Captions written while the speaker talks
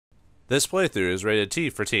This playthrough is rated T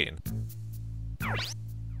for teen.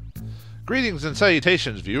 Greetings and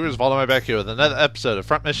salutations, viewers. Vauldemare back here with another episode of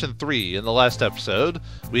Front Mission 3. In the last episode,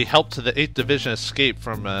 we helped the 8th Division escape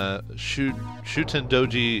from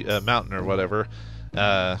Shutendoji Mountain or whatever,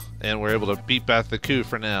 and we're able to beat back the coup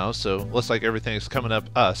for now, so looks like everything's coming up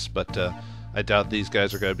us, but I doubt these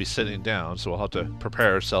guys are going to be sitting down, so we'll have to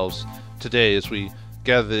prepare ourselves today as we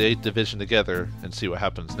gather the 8th Division together and see what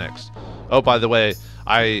happens next. Oh, by the way,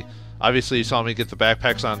 obviously you saw me get the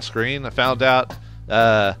backpacks on screen. I found out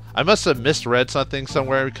I must have misread something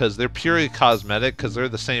somewhere because they're purely cosmetic because they're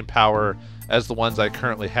the same power as the ones I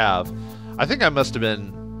currently have. I think I must have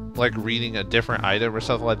been like reading a different item or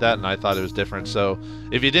something like that, and I thought it was different. So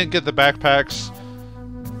if you didn't get the backpacks,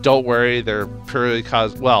 don't worry, they're purely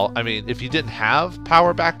well, I mean, if you didn't have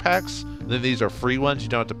power backpacks, then these are free ones you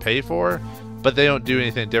don't have to pay for, but they don't do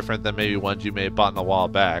anything different than maybe ones you may have bought in a while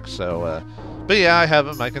back. So but yeah, I have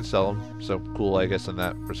them. I can sell them. So cool, I guess, in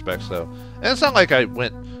that respect. So, and it's not like I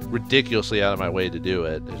went ridiculously out of my way to do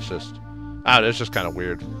it. It's just, it's just kind of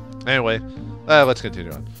weird. Anyway, let's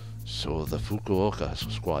continue on. So the Fukuoka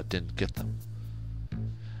squad didn't get them.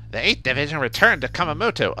 The 8th Division returned to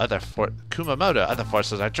Kumamoto. Kumamoto. Other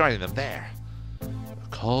forces are joining them there.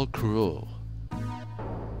 Call Kuroi.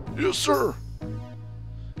 Yes, sir.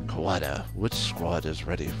 Kawada, which squad is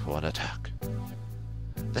ready for an attack?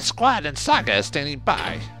 The squad and Saga is standing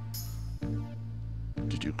by.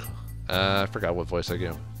 Did you I forgot what voice I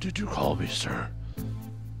gave. Did you call me, sir?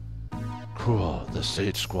 Kuroi, the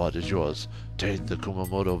Sage squad is yours. Take the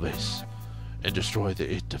Kumamoto base and destroy the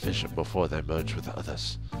 8th Division before they merge with the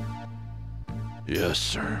others. Yes,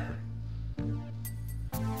 sir.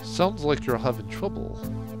 Sounds like you're having trouble.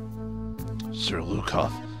 Sir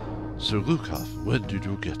Lukov, when did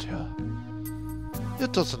you get here?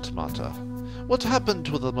 It doesn't matter. What happened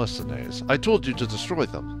to the mercenaries? I told you to destroy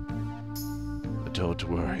them. Don't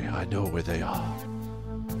worry, I know where they are.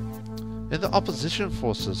 And the opposition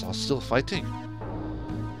forces are still fighting.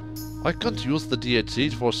 I can't use the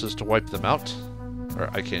DHC forces to wipe them out. Or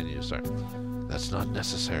I can use, sorry. That's not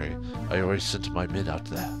necessary. I already sent my men out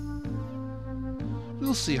there.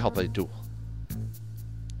 We'll see how they do.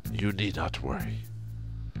 You need not worry.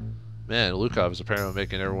 Man, Lukov is apparently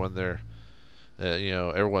making everyone there.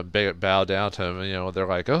 Everyone bow down to him. They're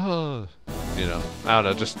like, oh, I don't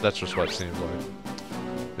know. That's just what it seems like.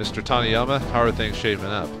 Mr. Taniyama, how are things shaping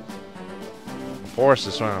up? The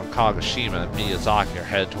forces from Kagoshima and Miyazaki are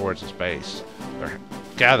headed towards his base. They're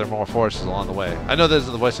gather more forces along the way. I know this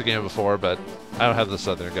is the voice of the game before, but I don't have the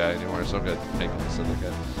southern guy anymore, so I'm going to make the southern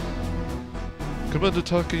guy. Commander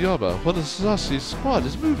Takayama, one of Sasashi's squad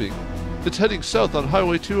is moving. It's heading south on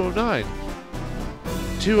Highway 209.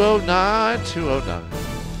 209.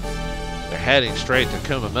 They're heading straight to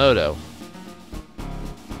Kumamoto.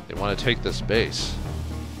 They want to take this base.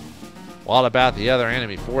 What about the other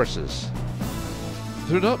enemy forces?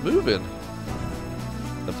 They're not moving.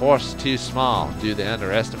 The force is too small. Do they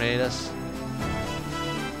underestimate us?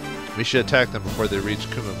 We should attack them before they reach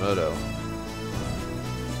Kumamoto.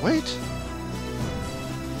 Wait.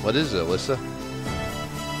 What is it, Alyssa?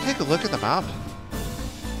 Take a look at the map.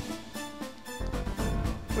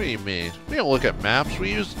 What do you mean? We don't look at maps.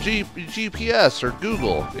 We use GPS or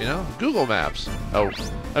Google, Google Maps. Oh,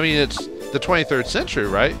 I mean, it's the 23rd century,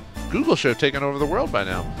 right? Google should have taken over the world by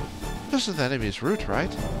now. This is the enemy's route, right?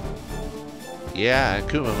 Yeah, and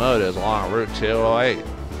Kumamoto is along Route 208.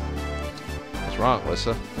 What's wrong,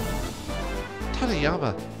 Alyssa?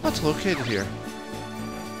 Taniyama, what's located here?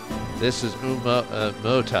 This is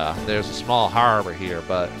Mota. There's a small harbor here,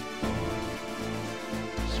 but...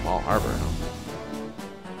 Small harbor, huh?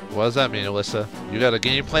 What does that mean, Alyssa? You got a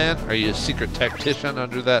game plan? Are you a secret tactician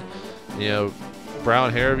under that,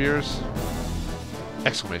 brown hair of yours?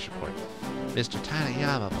 Exclamation point. Mr.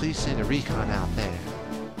 Taniyama, please send a recon out there.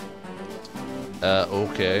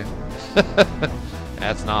 Okay.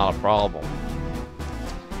 That's not a problem.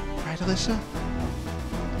 Right, Alyssa?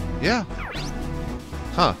 Yeah.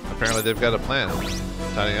 Huh, apparently they've got a plan.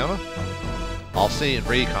 Taniyama? I'll send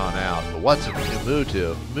recon out, but what's in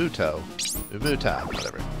Umuta,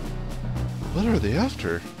 whatever. What are they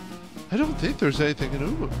after? I don't think there's anything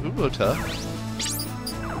in Umuta.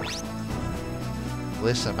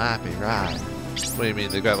 Alyssa might be right. What do you mean,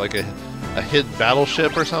 they've got like a hidden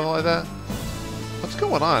battleship or something like that? What's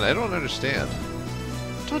going on? I don't understand.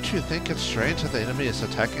 Don't you think it's strange that the enemy is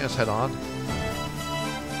attacking us head on?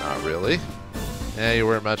 Not really. Yeah, you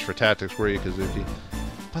weren't much for tactics, were you, Kazuki?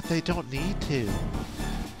 But they don't need to.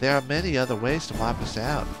 There are many other ways to wipe us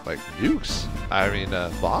out. Like nukes. I mean,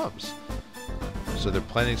 bombs. So they're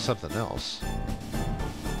planning something else.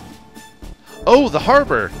 Oh, the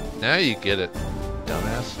harbor! Now you get it,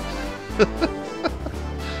 dumbass.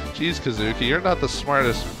 Jeez, Kazuki, you're not the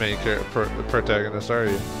smartest main protagonist, are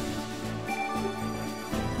you?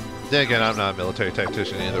 Then again, I'm not a military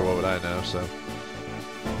tactician either. What would I know? So,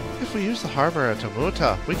 if we use the harbor at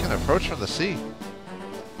Tomuta, we can approach from the sea.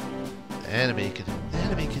 The enemy can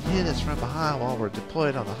hit us from behind while we're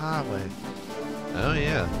deployed on the highway. Oh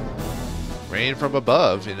yeah, rain from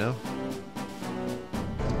above, you know.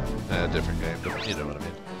 Different game, but you know what I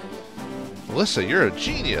mean. Melissa, you're a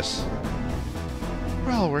genius.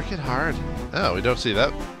 We're all working hard. Oh, we don't see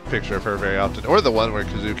that picture of her very often, or the one where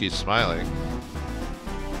Kazuki's smiling.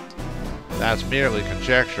 That's merely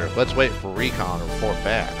conjecture. Let's wait for recon to report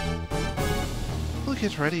back. We'll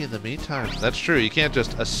get ready in the meantime. That's true. You can't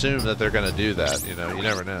just assume that they're going to do that. You know, you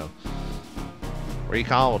never know.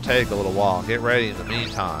 Recon will take a little while. Get ready in the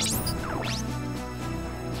meantime.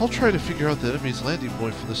 I'll try to figure out the enemy's landing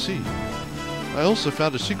point from the sea. I also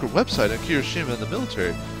found a secret website on Kirishima in the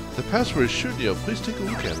military. The password is Shunyo. Please take a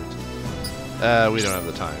look at it. We don't have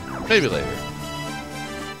the time. Maybe later.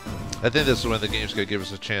 I think this is when the game's going to give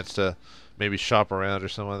us a chance to maybe shop around or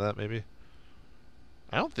something like that, maybe.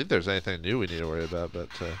 I don't think there's anything new we need to worry about, but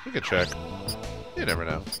we can check. You never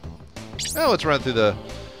know. Now let's run through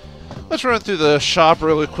the shop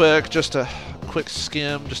really quick. Just a quick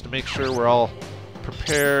skim, just to make sure we're all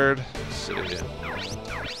prepared. Let's see.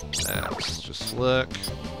 Let's just look.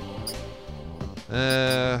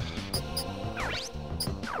 Got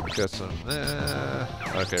some.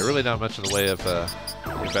 Okay, really not much in the way of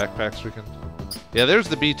backpacks we can. Yeah, there's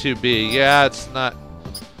the B2B. Yeah, it's not.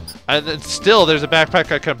 And then still, there's a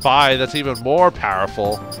backpack I can buy that's even more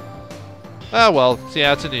powerful. Oh well,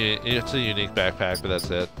 yeah, it's a unique backpack, but that's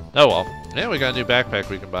it. Oh well. Yeah, we got a new backpack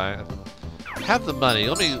we can buy. Have the money.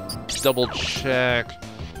 Let me double check.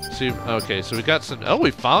 See, okay, so we got some. Oh,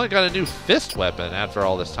 we finally got a new fist weapon after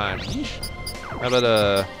all this time. Yeesh. How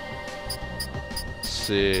about let's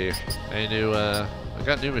see, a new. I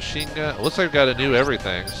got new machine gun. It looks like I got a new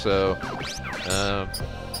everything. So,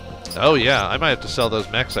 oh yeah, I might have to sell those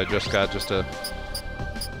mechs I just got. Just to.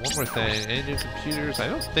 One more thing. Any new computers? I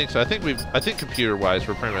don't think so. I think computer-wise,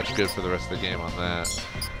 we're pretty much good for the rest of the game on that.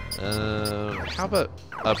 How about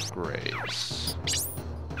upgrades?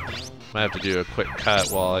 Might have to do a quick cut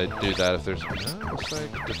while I do that if there's... No, looks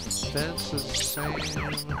like defense is the same.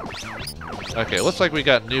 Okay, looks like we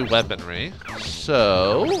got new weaponry.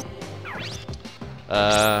 So...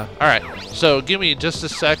 alright. So, give me just a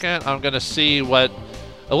second. I'm gonna see what...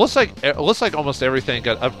 It looks like almost everything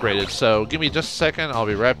got upgraded. So, give me just a second. I'll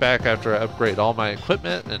be right back after I upgrade all my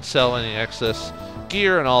equipment and sell any excess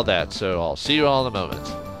gear and all that. So, I'll see you all in a moment.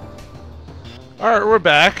 Alright, we're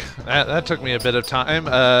back. That took me a bit of time.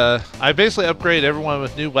 I basically upgraded everyone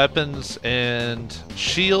with new weapons and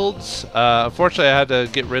shields. Unfortunately, I had to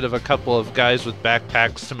get rid of a couple of guys with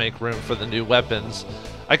backpacks to make room for the new weapons.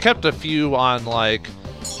 I kept a few on, like,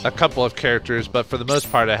 a couple of characters, but for the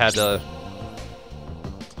most part, I had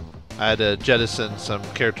to jettison some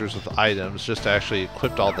characters with items just to actually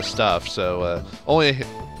equip all the stuff. So, only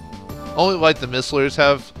like the Misslers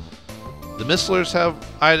have... The Misslers have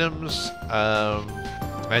items.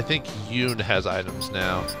 I think Yoon has items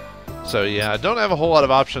now. So yeah, I don't have a whole lot of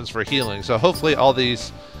options for healing. So hopefully all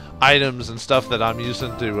these items and stuff that I'm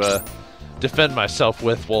using to defend myself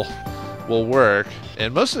with will work.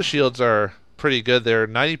 And most of the shields are pretty good. They're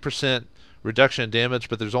 90% reduction in damage,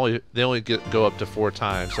 but they only go up to 4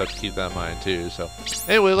 times. So I have to keep that in mind too. So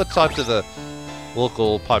anyway, let's talk to the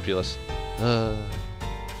local populace.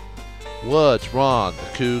 What's wrong?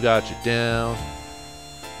 The coup got you down.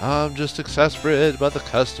 I'm just exasperated by the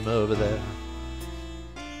customer over there.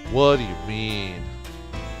 What do you mean?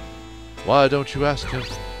 Why don't you ask him?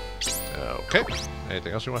 Okay.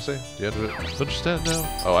 Anything else you want to say? Do you understand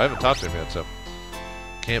now? Oh, I haven't talked to him yet, so.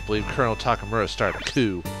 Can't believe Colonel Takamura started a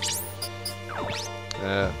coup.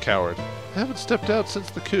 Coward. I haven't stepped out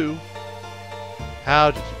since the coup.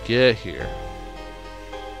 How did you get here?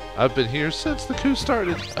 I've been here since the coup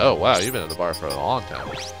started. Oh, wow, you've been at the bar for a long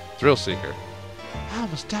time. Thrill seeker. I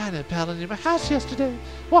almost died in paladin in my house yesterday,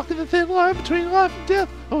 walking the thin line between life and death.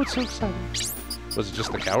 Oh, it's so exciting. Was it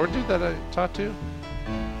just the coward dude that I talked to?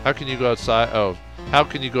 How can you go outside? Oh, how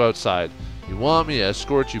can you go outside? You want me to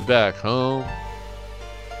escort you back home?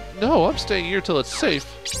 No, I'm staying here till it's safe.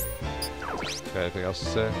 Got anything else to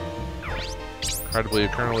say? Hard to believe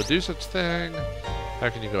a colonel would do such a thing. How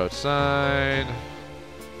can you go outside?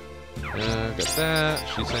 Got that.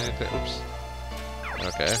 She said anything? Oops.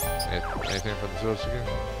 Okay. Anything from the thrill again?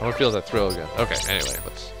 I want to feel that thrill again. Okay, anyway,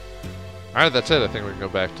 let's... Alright, that's it. I think we can go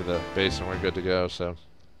back to the base and we're good to go, so...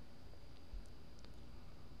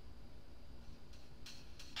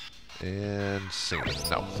 And sing it.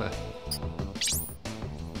 No.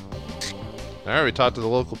 Alright, we talked to the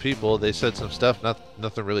local people. They said some stuff,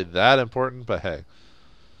 nothing really that important, but hey.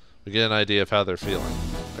 We get an idea of how they're feeling.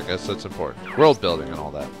 I guess that's important. World building and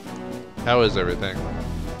all that. How is everything?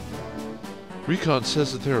 Recon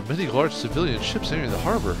says that there are many large civilian ships entering the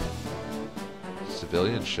harbor.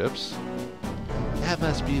 Civilian ships? That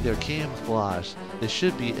must be their camouflage. There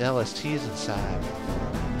should be LSTs inside.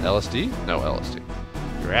 LSD? No LSD.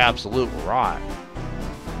 You're absolutely right.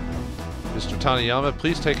 Mr. Taniyama,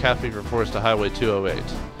 please take half of your force to Highway 208.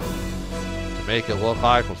 To make it look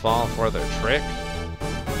like we're falling for their trick?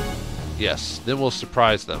 Yes, then we'll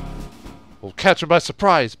surprise them. We'll catch them by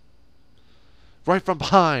surprise. Right from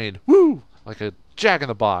behind. Woo! Like a jack in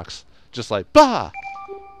the box. Just like, bah!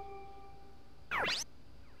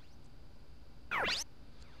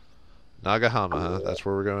 Nagahama, huh? That's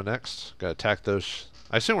where we're going next. Gotta attack those...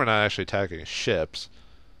 I assume we're not actually attacking ships.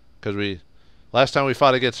 Because last time we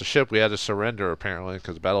fought against a ship, we had to surrender, apparently,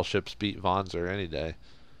 because battleships beat Wanzer any day.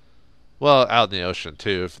 Well, out in the ocean,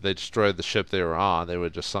 too. If they destroyed the ship they were on, they would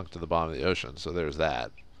have just sunk to the bottom of the ocean. So there's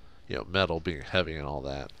that. You know, metal being heavy and all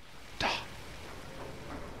that.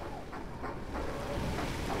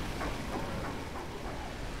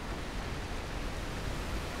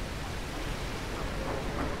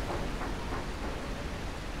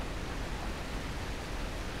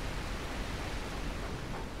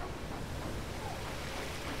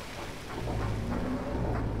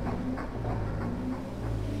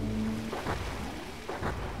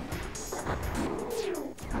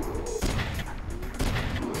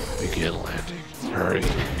 Begin landing. Hurry.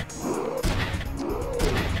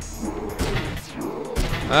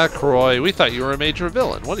 Kuroi, we thought you were a major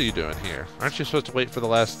villain. What are you doing here? Aren't you supposed to wait for the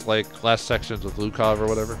last sections with Lukov or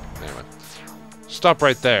whatever? Anyway. Stop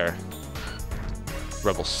right there.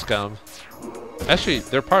 Rebel scum. Actually,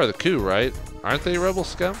 they're part of the coup, right? Aren't they rebel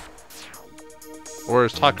scum? Or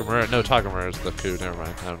is Takamura? No, Takamura is the coup. Never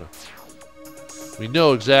mind. I don't know. We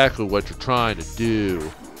know exactly what you're trying to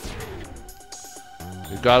do.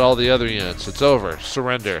 We've got all the other units. It's over.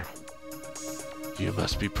 Surrender. You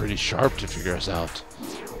must be pretty sharp to figure us out.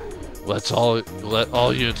 Let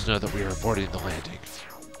all units know that we are boarding the landing.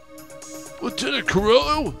 Lieutenant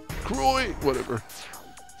Kuroi, whatever.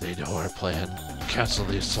 They know our plan. Cancel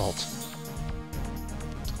the assault.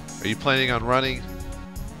 Are you planning on running?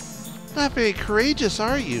 Not very courageous,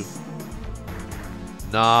 are you?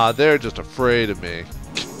 Nah, they're just afraid of me.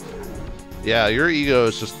 Yeah, your ego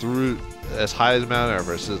is just through as high as Mount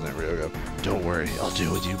Everest, isn't it, Ryogo? Don't worry, I'll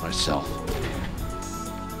deal with you myself.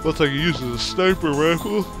 Looks like he uses a sniper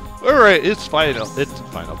rifle. Alright, it's final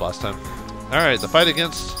boss time. Alright, the fight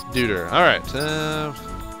against Duder. Alright, I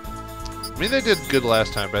mean, they did good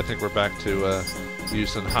last time, but I think we're back to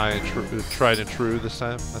using high and tried and true this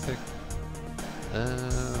time, I think.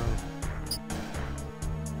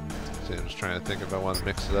 See, I'm just trying to think if I want to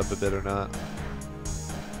mix it up a bit or not.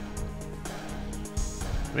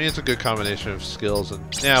 I mean, it's a good combination of skills, and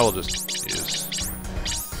yeah, we'll just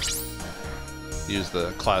use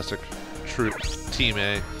the classic true Team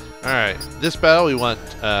A. Alright, this battle we want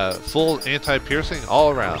full anti-piercing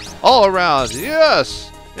all around. All around, yes!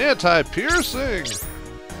 Anti-piercing!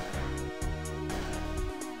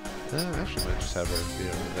 Actually, might just have her be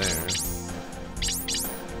over there.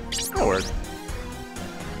 That'll work.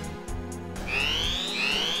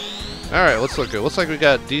 Alright, let's look good. Looks like we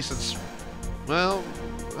got decent... Well...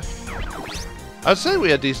 I'd say we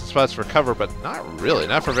had decent spots for cover, but not really.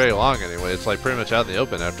 Not for very long, anyway. It's like pretty much out in the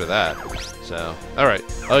open after that. So, alright.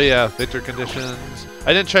 Oh yeah, victor conditions.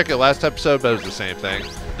 I didn't check it last episode, but it was the same thing.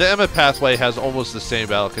 The Emma pathway has almost the same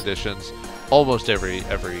battle conditions. Almost every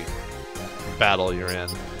battle you're in.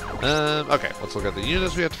 Okay, let's look at the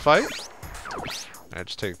units we have to fight. Alright,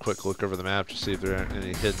 just take a quick look over the map to see if there are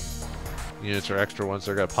any hidden units or extra ones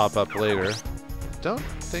that are going to pop up later. Don't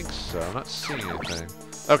think so. I'm not seeing anything.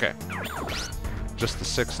 Okay. Just the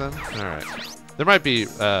 6 then? Alright. There might be,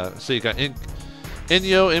 so you got Inyo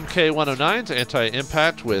MK-109s,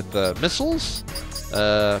 anti-impact with missiles.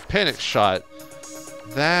 Panic Shot.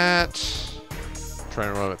 That... I'm trying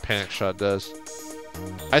to remember what Panic Shot does.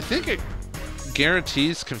 I think it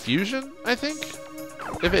guarantees confusion, I think,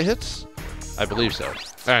 if it hits. I believe so.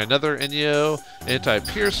 Alright, another Inyo,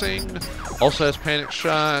 anti-piercing. Also has Panic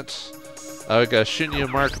Shot. We got Shinyo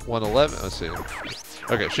Mark 111. Let's see.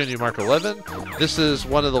 Okay, Shinyo Mark 11. This is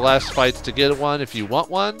one of the last fights to get one if you want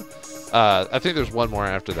one. I think there's one more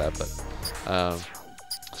after that, but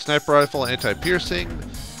sniper rifle, anti-piercing.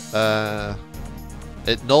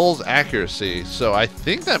 It nulls accuracy, so I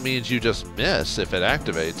think that means you just miss if it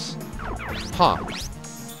activates. Huh.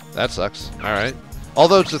 That sucks. Alright.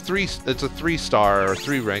 Although it's a 3-star or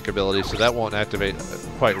 3-rank ability, so that won't activate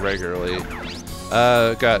quite regularly. We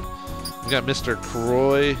got Mr.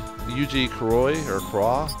 Kuroi, UG Kuroi or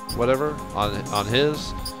Kra, whatever, on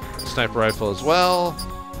his sniper rifle as well.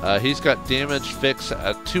 He's got damage fixed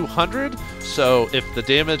at 200, so if the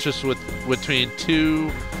damage is between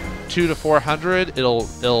 2 to 400, it'll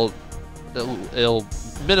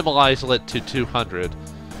minimalize it to 200.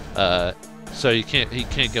 So he can't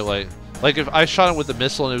get like if I shot him with a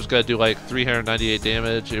missile and it was gonna do like 398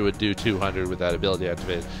 damage, it would do 200 with that ability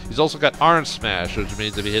activated. He's also got arm smash, which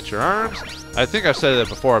means if he hits your arms, I think I've said that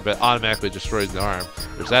before, but automatically destroys the arm,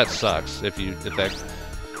 which that sucks if that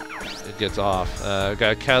it gets off.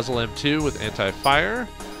 Got Castle M2 with anti-fire,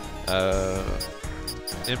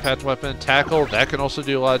 impact weapon, tackle. That can also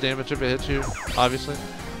do a lot of damage if it hits you, obviously.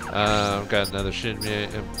 Got another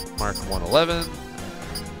Shinmei Mark 111,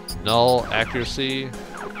 null accuracy,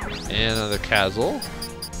 and another Castle.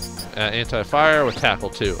 Anti-fire with tackle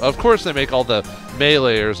too. Of course, they make all the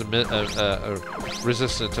meleeers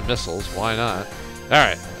resistant to missiles. Why not? All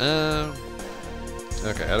right.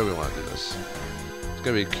 Okay, how do we want to do this? It's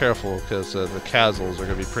gonna be careful because the Castles are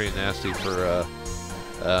gonna be pretty nasty for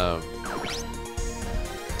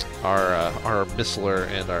our missiler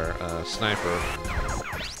and our sniper.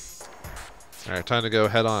 All right, time to go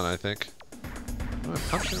head on. I think. I'm gonna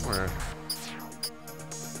punch him or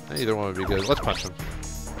either one would be good. Let's punch him.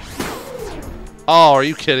 Oh, are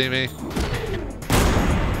you kidding me?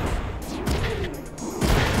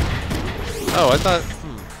 Oh, I thought.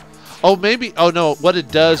 Oh, maybe. Oh no. What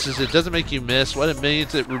it does is it doesn't make you miss. What it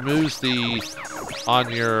means, it removes the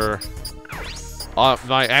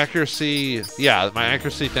my accuracy. Yeah, my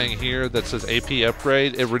accuracy thing here that says AP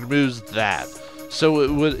upgrade. It removes that. So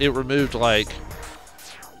it removed like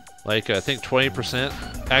I think 20%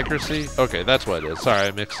 accuracy. Okay, that's what it is. Sorry,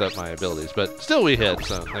 I mixed up my abilities, but still we hit.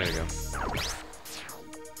 So there you go.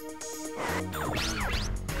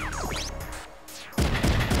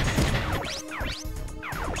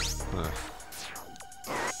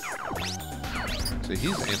 See,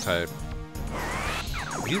 he's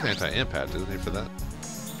anti-impact, isn't he, for that?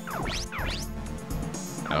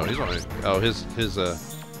 Oh, he's only. Oh, his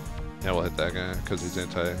yeah, we'll hit that guy because he's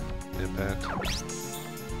anti-impact.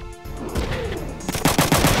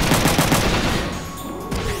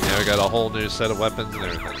 Yeah, we got a whole new set of weapons and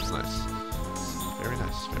everything. It's nice. Very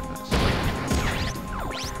nice, very nice.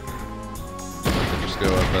 We'll just go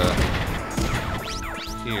up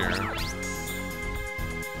here.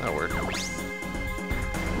 That'll work.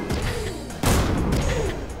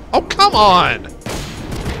 Oh, come on!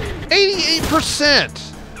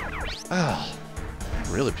 88%! Oh.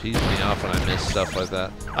 Really pees me off when I miss stuff like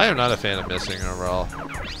that. I am not a fan of missing overall.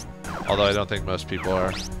 Although I don't think most people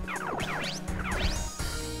are.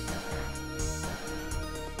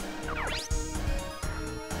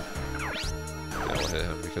 Yeah, we'll hit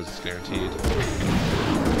him because it's guaranteed.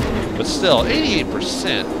 But still,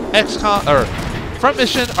 88%. XCOM or front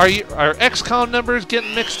mission, are XCOM numbers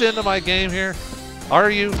getting mixed into my game here?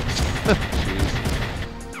 Are you?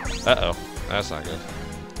 Jeez. Uh-oh. That's not good.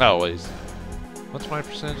 Oh, wait. What's my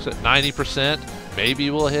percentage? 90%? Maybe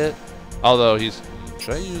we'll hit. Although he's...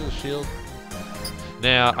 Should I use a shield?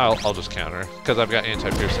 Nah, I'll just counter. Because I've got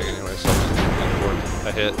anti-piercing anyway, so I can afford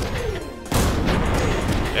a hit.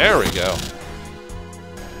 There we go.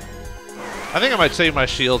 I think I might save my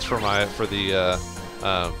shields for the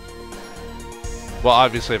well,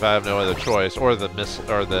 obviously if I have no other choice, or the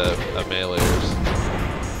missile, or the meleeers.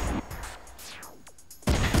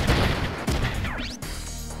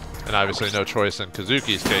 And obviously no choice in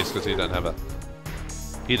Kazuki's case because he doesn't have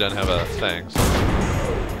a thing. So.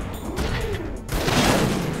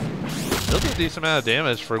 He'll do a decent amount of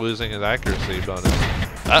damage for losing his accuracy bonus.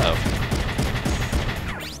 Uh-oh.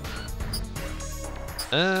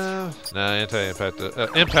 No, anti-impact.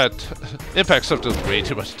 Impact stuff does way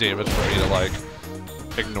too much damage for me to like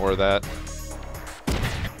ignore that.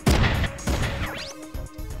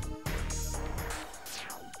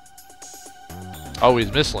 Oh,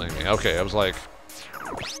 he's missiling me. Okay, I was like... For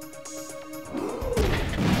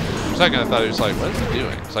a second I thought he was like, what is he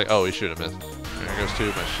doing? It's like, oh, he should have missed. There goes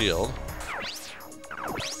to my shield.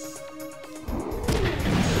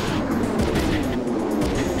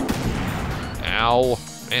 Ow.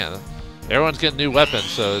 Man, everyone's getting new weapons,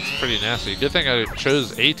 so it's pretty nasty. Good thing I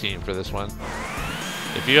chose A-Team for this one.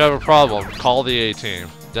 If you have a problem, call the A-Team.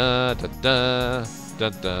 Dun, dun, dun,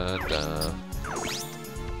 dun, dun, dun.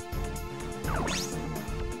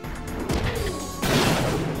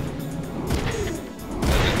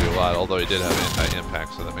 Although he did have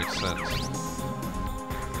anti-impact, so that makes sense.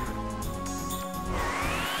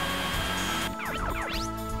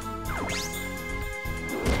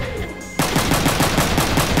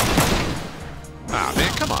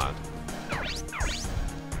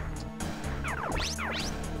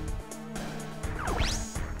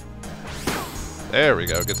 we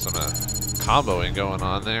go. Get some comboing going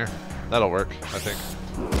on there. That'll work, I think.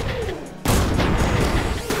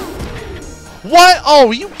 What? Oh,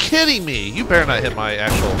 are you kidding me? You better not hit my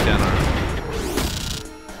actual gun arm.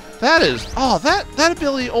 That is... Oh, that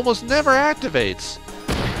ability almost never activates.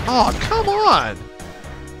 Oh, come on.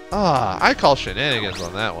 I call shenanigans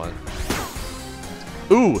on that one.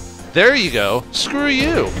 Ooh, there you go. Screw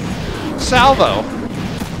you. Salvo.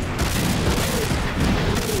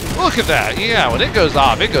 Look at that. Yeah, when it goes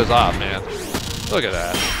off, man. Look at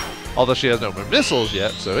that. Although she has no more missiles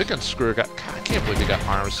yet, so it can screw... God, I can't believe he got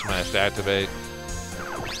arm smash to activate.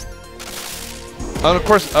 And of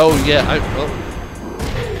course... Oh, yeah.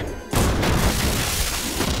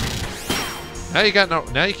 Now you got no...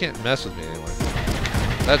 Now you can't mess with me anymore.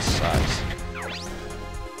 That sucks.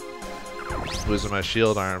 Losing my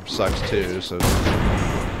shield arm sucks too, so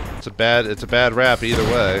it's a bad rap either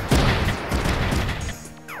way.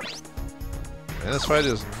 And this fight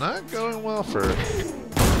is not going well for me.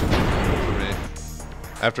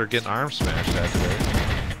 After getting arm smashed activated.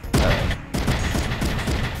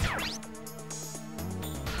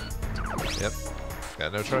 Yep.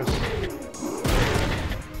 Got no choice.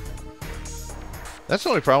 That's the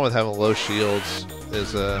only problem with having low shields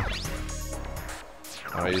is oh,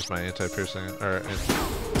 I used my anti-piercing or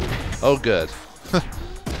oh good.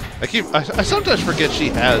 I sometimes forget she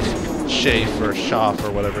has Shafe or Schaff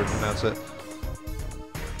or whatever you pronounce it.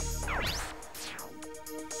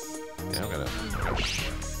 Yeah, I'm gonna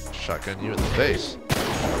shotgun you in the face.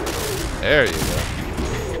 There you go.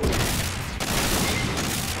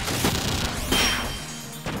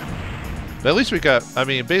 But at least we got, I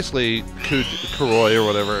mean, basically, Kuroi or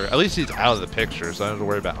whatever, at least he's out of the picture, so I don't have to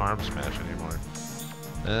worry about arm smash anymore.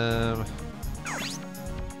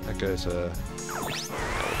 That guy's, just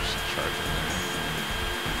charging.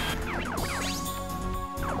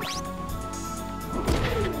 Alright.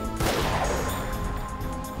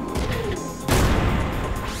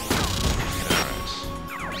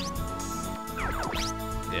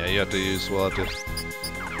 Yeah, you have to use, we'll have to...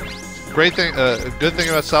 Great thing, good thing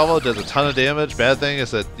about Salvo, does a ton of damage. Bad thing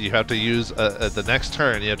is that you have to use, at the next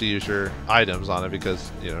turn, you have to use your items on it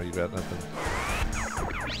because, you know, you've got nothing.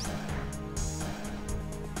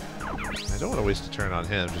 I don't want to waste a turn on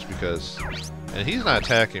him just because, and he's not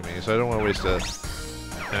attacking me, so I don't want to waste an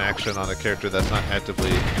action on a character that's not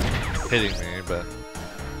actively hitting me, but...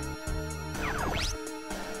 I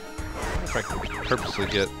wonder if I can purposely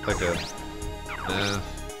get, like a... Nah.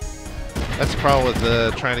 That's the problem with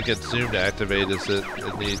trying to get Zoom to activate is that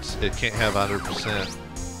it can't have 100%.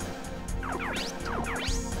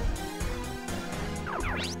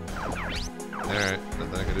 Alright,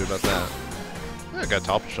 nothing I can do about that. Yeah, I got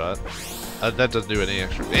topple shot. That doesn't do any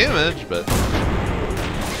extra damage, but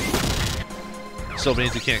still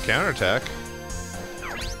means you can't counterattack.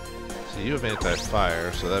 So you have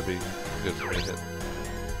anti-fire, so that'd be good for me to hit.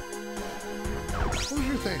 What was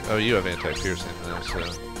your thing? Oh, you have anti-piercing now, so...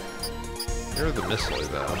 You're the missile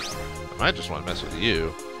though. I might just want to mess with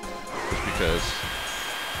you, just because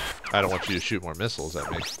I don't want you to shoot more missiles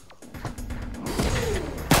at me.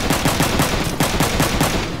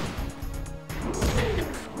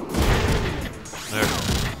 There.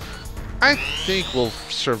 I think we'll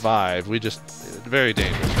survive. We just very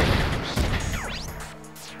dangerous.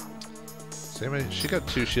 So she got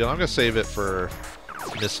 2 shield. I'm gonna save it for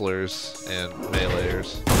missilers and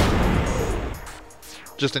meleeers.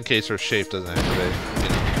 Just in case her shape doesn't activate. You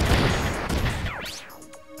know.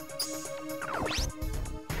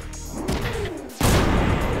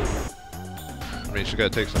 I mean, she's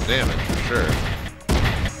got to take some damage for sure.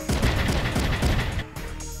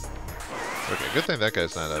 Okay, good thing that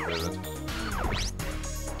guy's not outmoving.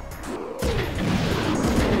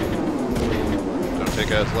 Don't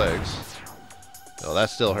take out his legs. Well,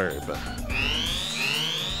 that still hurt, but.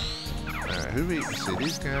 Alright, who we see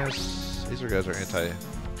these guys? These guys are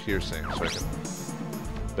anti-piercing, so I can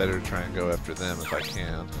better try and go after them if I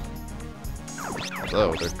can.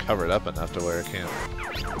 Although they're covered up enough to where I can't.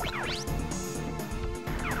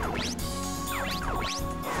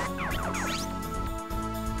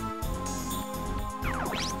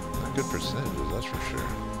 Not good percentages, that's for sure.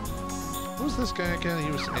 What was this guy again? He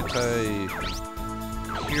was anti-piercing.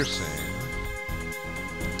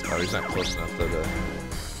 Oh, he's not close enough though to do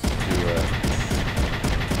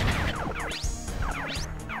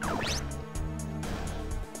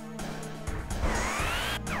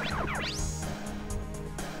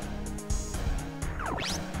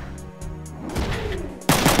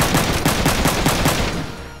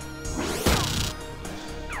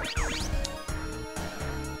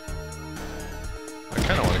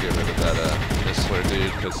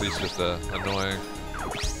he's just annoying.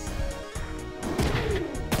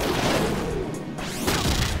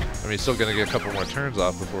 mean, he's still gonna get a couple more turns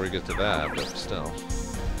off before we get to that, but still.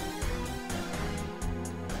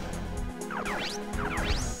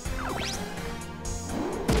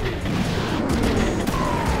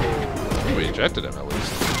 Ooh, we ejected him at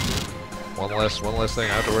least. One less thing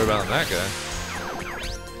I have to worry about on that guy.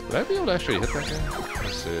 Would I be able to actually hit that guy?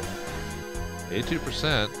 Let's see.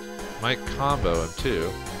 82% might combo him too.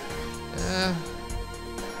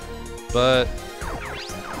 But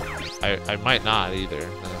I might not either.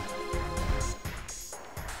 No.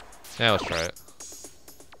 Yeah, let's try it.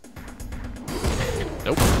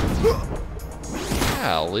 Nope.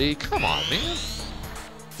 Golly, come on, man.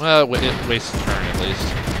 Well, it wastes a turn at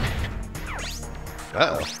least.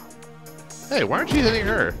 Uh-oh. Hey, why aren't you hitting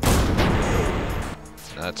her?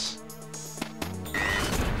 Nuts.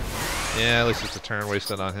 Yeah, at least it's a turn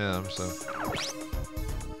wasted on him, so.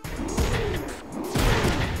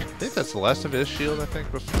 I think that's the last of his shield, I think.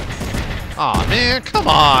 Aw, man, come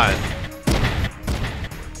on!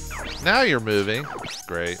 Now you're moving.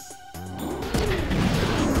 Great.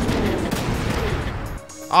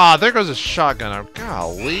 Ah, there goes his shotgun arm.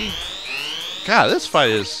 Golly. God, this fight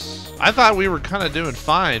is... I thought we were kind of doing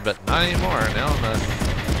fine, but not anymore.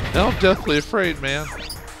 Now I'm deathly afraid, man.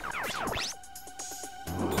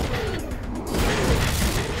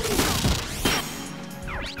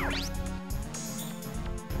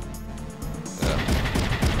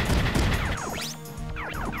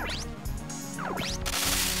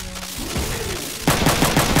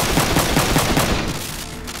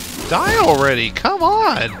 Die already! Come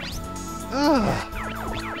on! Ugh.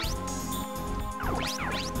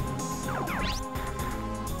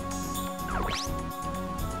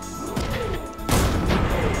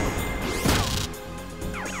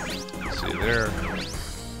 See, they're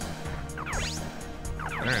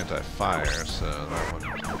anti-fire, so that one.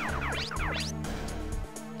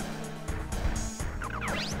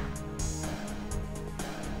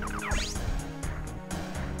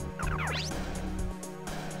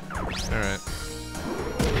 Alright.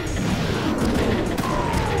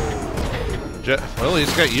 Well,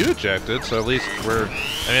 he's got you ejected, so at least we're...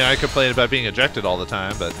 I mean, I complain about being ejected all the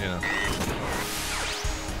time, but, you know.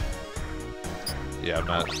 Yeah, I'm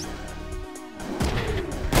not...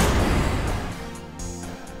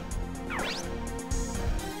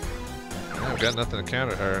 I've got nothing to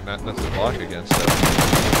counter, or nothing to block against, so...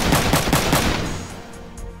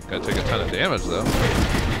 Gotta take a ton of damage, though.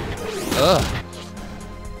 Ugh.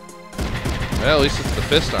 Well, at least it's the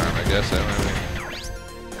fist arm, I guess. I mean.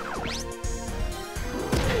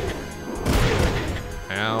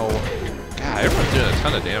 Ow. God, everyone's doing a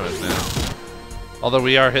ton of damage now. Although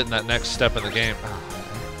we are hitting that next step in the game.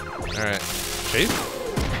 Alright. Chase?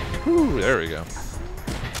 Whew, there we go. At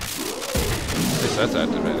least that's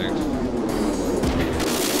activating.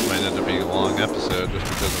 Might end up being a long episode just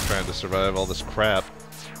because I'm trying to survive all this crap.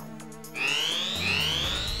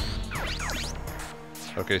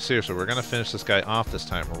 Okay, seriously, we're gonna finish this guy off this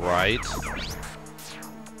time, right?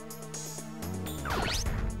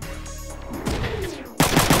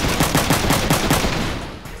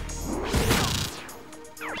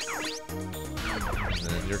 And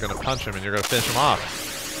then you're gonna punch him and you're gonna finish him off.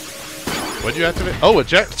 What'd you activate? Oh,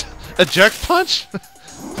 eject! Eject punch? I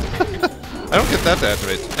don't get that to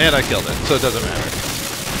activate. And I killed it, so it doesn't matter.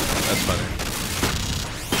 That's funny.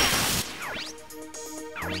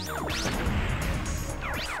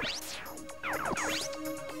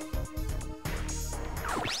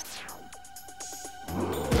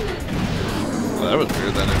 That was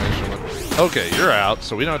weird, that animation one. Okay, you're out,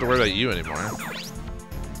 so we don't have to worry about you anymore.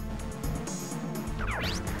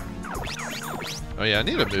 Oh yeah, I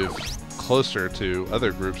need to move closer to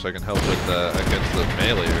other groups I can help with against the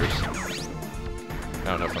meleeers. I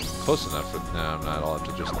don't know if I'm close enough, but no, I'm not. I'll have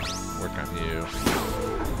to just work on you.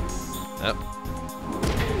 Yep.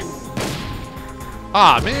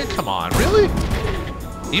 Ah, man, come on, really?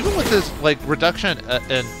 Even with this, like, reduction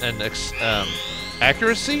and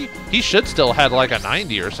accuracy, he should still have like a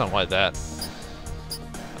 90 or something like that.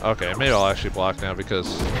 Okay, maybe I'll actually block now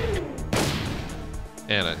because...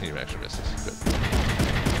 And he actually misses. Good.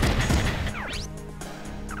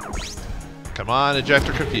 Come on,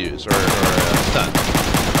 ejector confuse, or stun.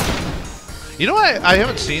 You know what I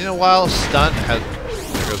haven't seen in a while? Stun has...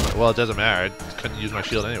 There goes my, well, it doesn't matter. I couldn't use my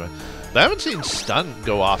shield anyway. But I haven't seen stun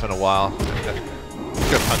go off in a while. I'm gonna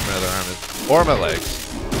punch my other arm or my legs.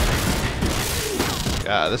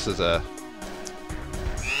 Yeah, this is a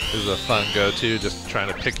fun go-to, just trying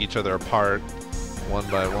to pick each other apart one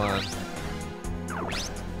by one.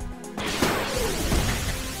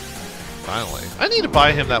 Finally. I need to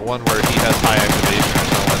buy him that one where he has high activation or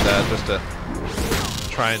something like that, just to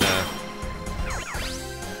try and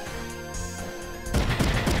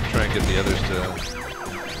try and get the others to...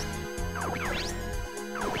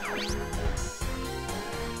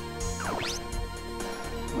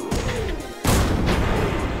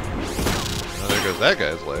 Oh, there goes that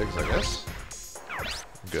guy's legs, I guess.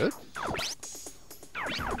 Good.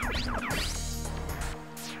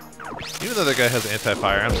 Even though that guy has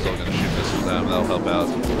anti-fire, I'm still gonna shoot missiles at him. That'll help out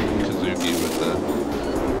Kazuki with the...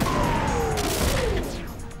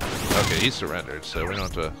 Okay, he surrendered, so we don't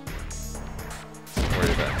have to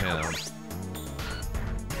worry about him.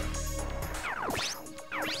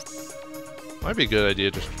 Might be a good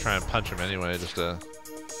idea just to try and punch him anyway, just to...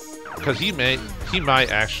 Because he might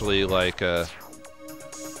actually, like, that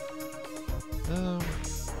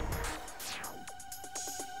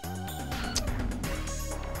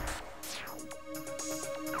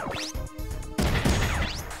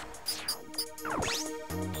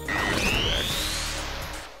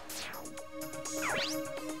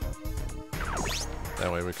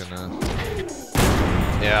way we can,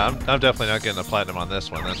 yeah, I'm definitely not getting a platinum on this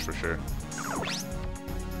one, that's for sure.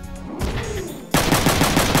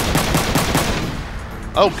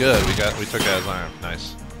 Oh, good. We took out his arm.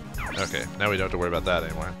 Nice. Okay, now we don't have to worry about that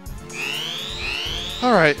anymore.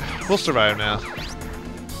 All right, we'll survive now.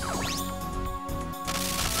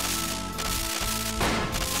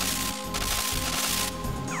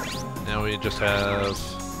 Now we just have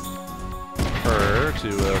her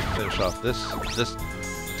to finish off this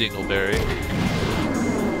dingleberry.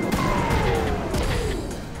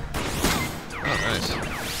 Oh, nice.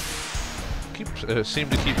 Seem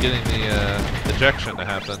to keep getting the ejection to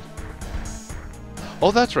happen.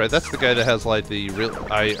 Oh, that's right. That's the guy that has like the real.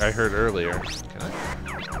 I heard earlier. Can I?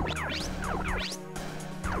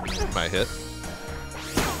 That might hit.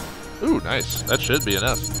 Ooh, nice. That should be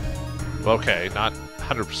enough. Okay, not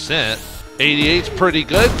 100%. 88's pretty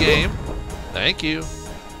good game. Thank you.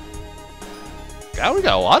 God, we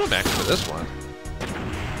got a lot of mechs for this one.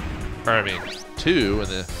 Or I mean, 2 and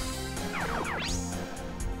the.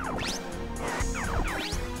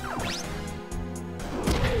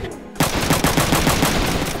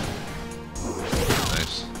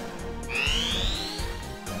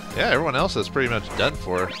 Yeah, everyone else is pretty much done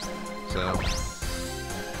for. So,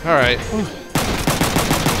 all right.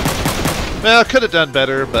 Well, could have done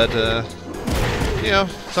better, but you know,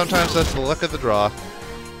 sometimes that's the luck of the draw.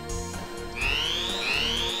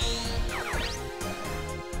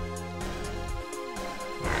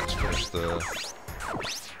 Let's finish the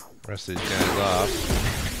rest of these guys off.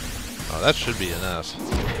 Oh, that should be enough.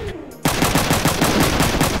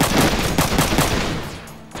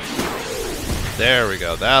 There we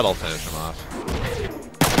go. That'll finish him off.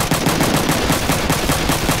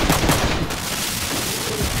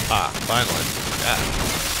 Ah, finally. Yeah.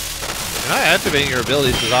 You're not activating your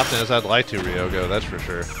abilities as often as I'd like to, Ryogo, that's for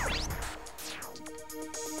sure.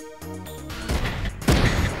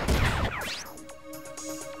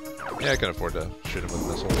 Yeah, I can afford to shoot him with a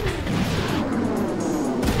missile.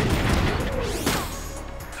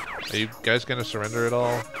 Are you guys gonna surrender at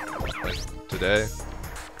all? Like, today?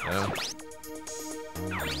 No?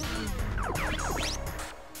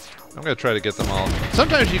 I'm gonna try to get them all.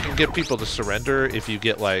 Sometimes you can get people to surrender if you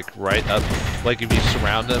get like right up, like if you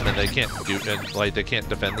surround them and they can't do, and like they can't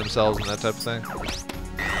defend themselves and that type of thing.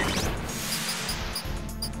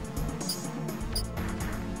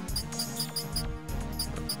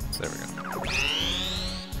 There we go.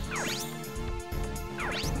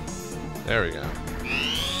 There we go.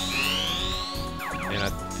 And I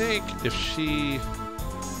think if she.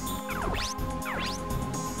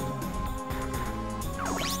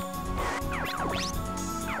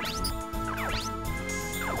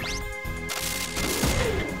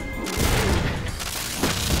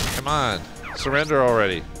 Come on, surrender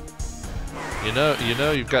already. You know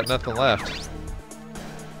you've got nothing left.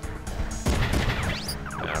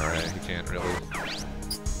 Alright, he can't really.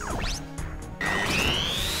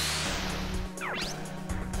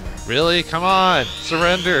 Really? Come on,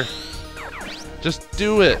 surrender. Just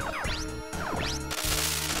do it.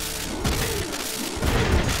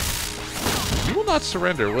 You will not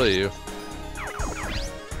surrender, will you?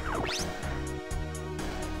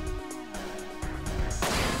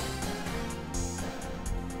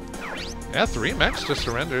 Yeah, 3 mechs to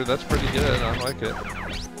surrender. That's pretty good. I like it.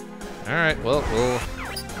 Alright, well, we'll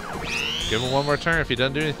give him one more turn. If he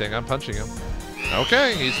doesn't do anything, I'm punching him.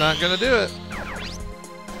 Okay, he's not gonna do it.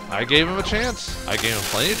 I gave him a chance. I gave him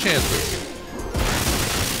plenty of chances.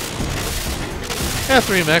 Yeah,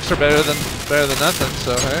 3 mechs are better than nothing,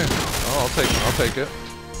 so hey. Oh, I'll take it.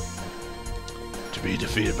 To be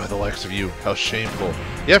defeated by the likes of you, how shameful.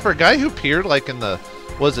 Yeah, for a guy who appeared like in the,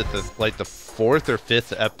 was it the 4th or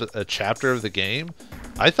 5th chapter of the game,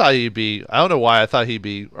 I thought he'd be... I don't know why I thought he'd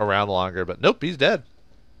be around longer, but nope, he's dead.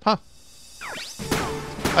 Huh.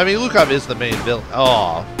 I mean, Lukov is the main villain.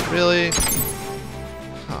 Oh, really?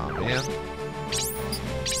 Oh, man.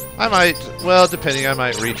 I might... Well, depending, I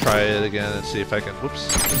might retry it again and see if I can... Whoops.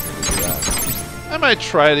 I might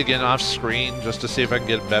try it again off screen just to see if I can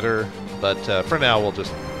get it better. But for now, we'll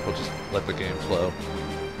just let the game flow.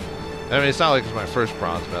 I mean, it's not like it's my first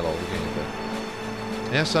bronze medal of the game,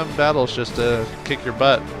 but yeah, some battles just kick your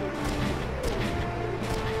butt.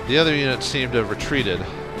 The other units seem to have retreated.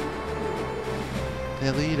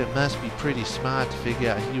 The leader must be pretty smart to figure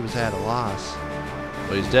out he was at a loss.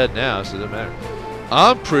 Well, he's dead now, so it doesn't matter.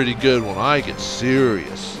 I'm pretty good when I get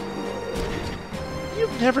serious.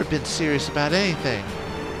 You've never been serious about anything.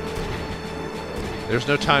 There's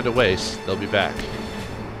no time to waste. They'll be back.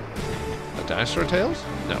 A dinosaur tails?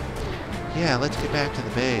 No. Yeah, let's get back to the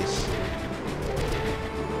base.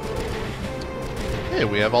 Hey,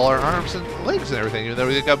 we have all our arms and legs and everything, even though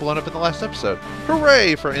we got blown up in the last episode.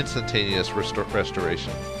 Hooray for instantaneous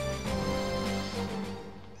restoration.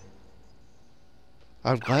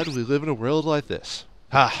 I'm glad we live in a world like this.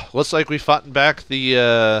 Looks like we fought back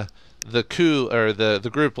the coup, or the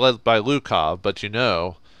group led by Lukov, but you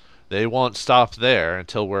know, they won't stop there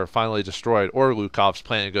until we're finally destroyed or Lukov's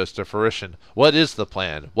plan goes to fruition. What is the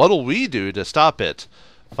plan? What'll we do to stop it?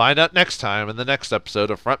 Find out next time in the next episode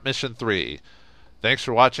of Front Mission 3. Thanks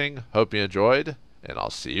for watching, hope you enjoyed, and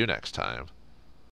I'll see you next time.